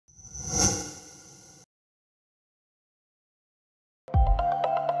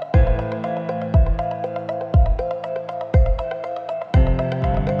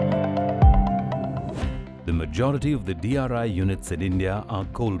majority of the DRI units in India are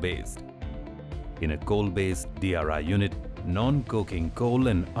coal-based. In a coal-based DRI unit, non-coking coal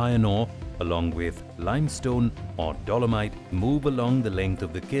and iron ore along with limestone or dolomite move along the length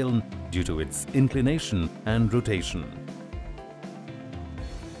of the kiln due to its inclination and rotation.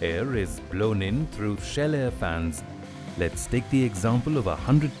 Air is blown in through shell air fans. Let's take the example of a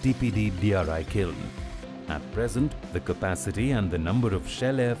 100 TPD DRI kiln. At present, the capacity and the number of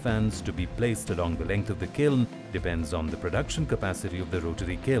shell air fans to be placed along the length of the kiln depends on the production capacity of the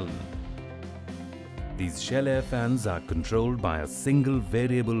rotary kiln. These shell air fans are controlled by a single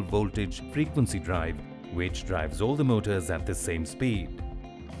variable voltage frequency drive which drives all the motors at the same speed.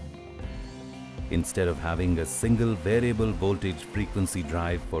 Instead of having a single variable voltage frequency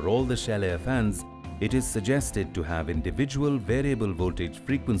drive for all the shell air fans, it is suggested to have individual variable voltage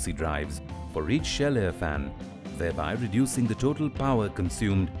frequency drives for each shell air fan, thereby reducing the total power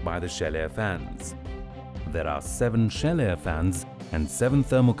consumed by the shell air fans. There are 7 shell air fans and 7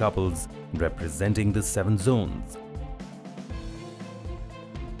 thermocouples representing the 7 zones.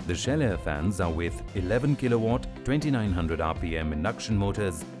 The shell air fans are with 11 kW 2900 RPM induction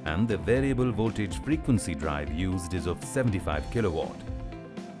motors and the variable voltage frequency drive used is of 75 kW.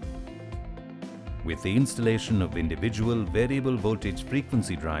 With the installation of individual variable voltage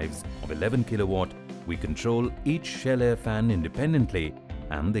frequency drives of 11 kW, we control each shell air fan independently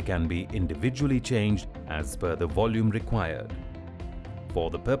and they can be individually changed as per the volume required. For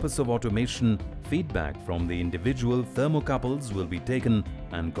the purpose of automation, feedback from the individual thermocouples will be taken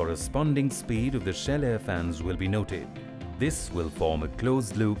and corresponding speed of the shell air fans will be noted. This will form a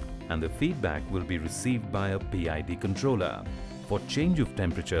closed loop and the feedback will be received by a PID controller. For change of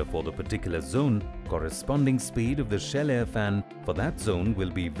temperature for the particular zone, corresponding speed of the shell air fan for that zone will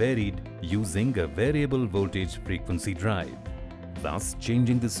be varied using a variable voltage frequency drive. Thus,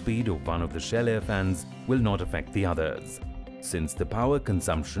 changing the speed of one of the shell air fans will not affect the others. Since the power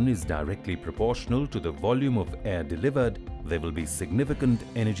consumption is directly proportional to the volume of air delivered, there will be significant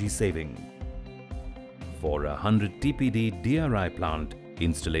energy saving. For a 100 TPD DRI plant,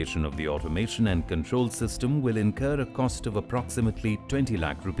 installation of the automation and control system will incur a cost of approximately 20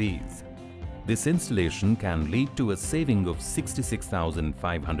 lakh rupees. This installation can lead to a saving of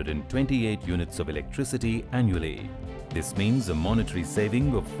 66,528 units of electricity annually. This means a monetary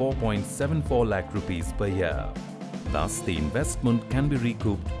saving of 4.74 lakh rupees per year. Thus, the investment can be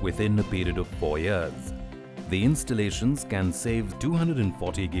recouped within a period of 4 years. The installations can save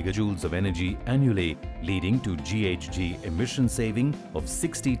 240 gigajoules of energy annually, leading to GHG emission saving of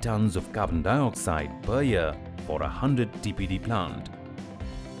 60 tons of carbon dioxide per year for a 100 TPD plant.